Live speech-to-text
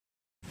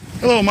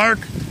Hello Mark,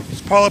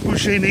 it's Paul at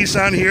Boucher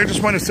Nissan here.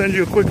 Just want to send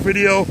you a quick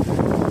video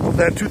of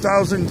that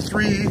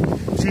 2003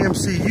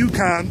 GMC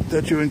Yukon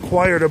that you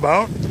inquired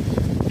about.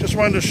 Just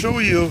wanted to show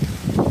you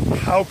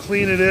how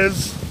clean it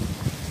is,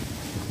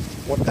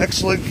 what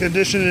excellent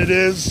condition it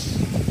is.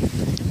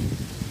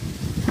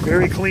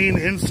 Very clean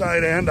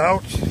inside and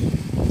out.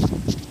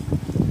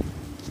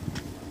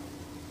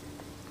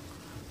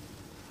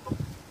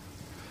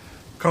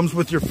 Comes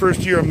with your first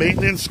year of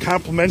maintenance,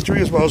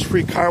 complimentary, as well as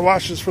free car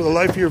washes for the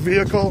life of your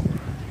vehicle.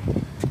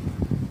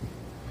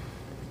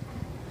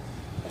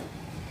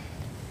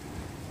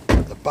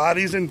 The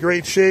body's in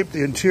great shape.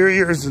 The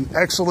interior is in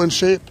excellent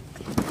shape.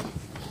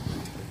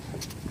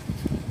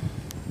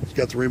 It's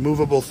got the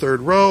removable third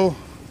row.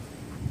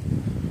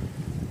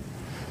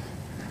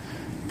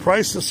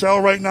 Price to sell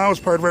right now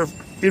is part of our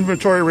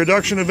inventory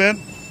reduction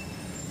event.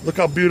 Look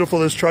how beautiful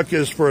this truck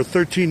is for a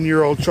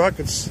 13-year-old truck.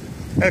 It's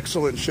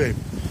excellent shape.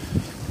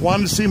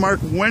 Wanted to see,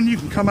 Mark, when you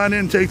can come on in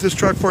and take this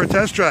truck for a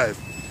test drive.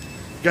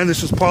 Again,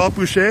 this is Paul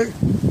Boucher.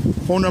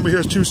 Phone number here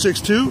is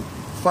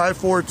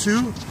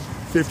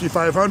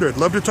 262-542-5500.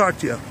 Love to talk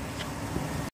to you.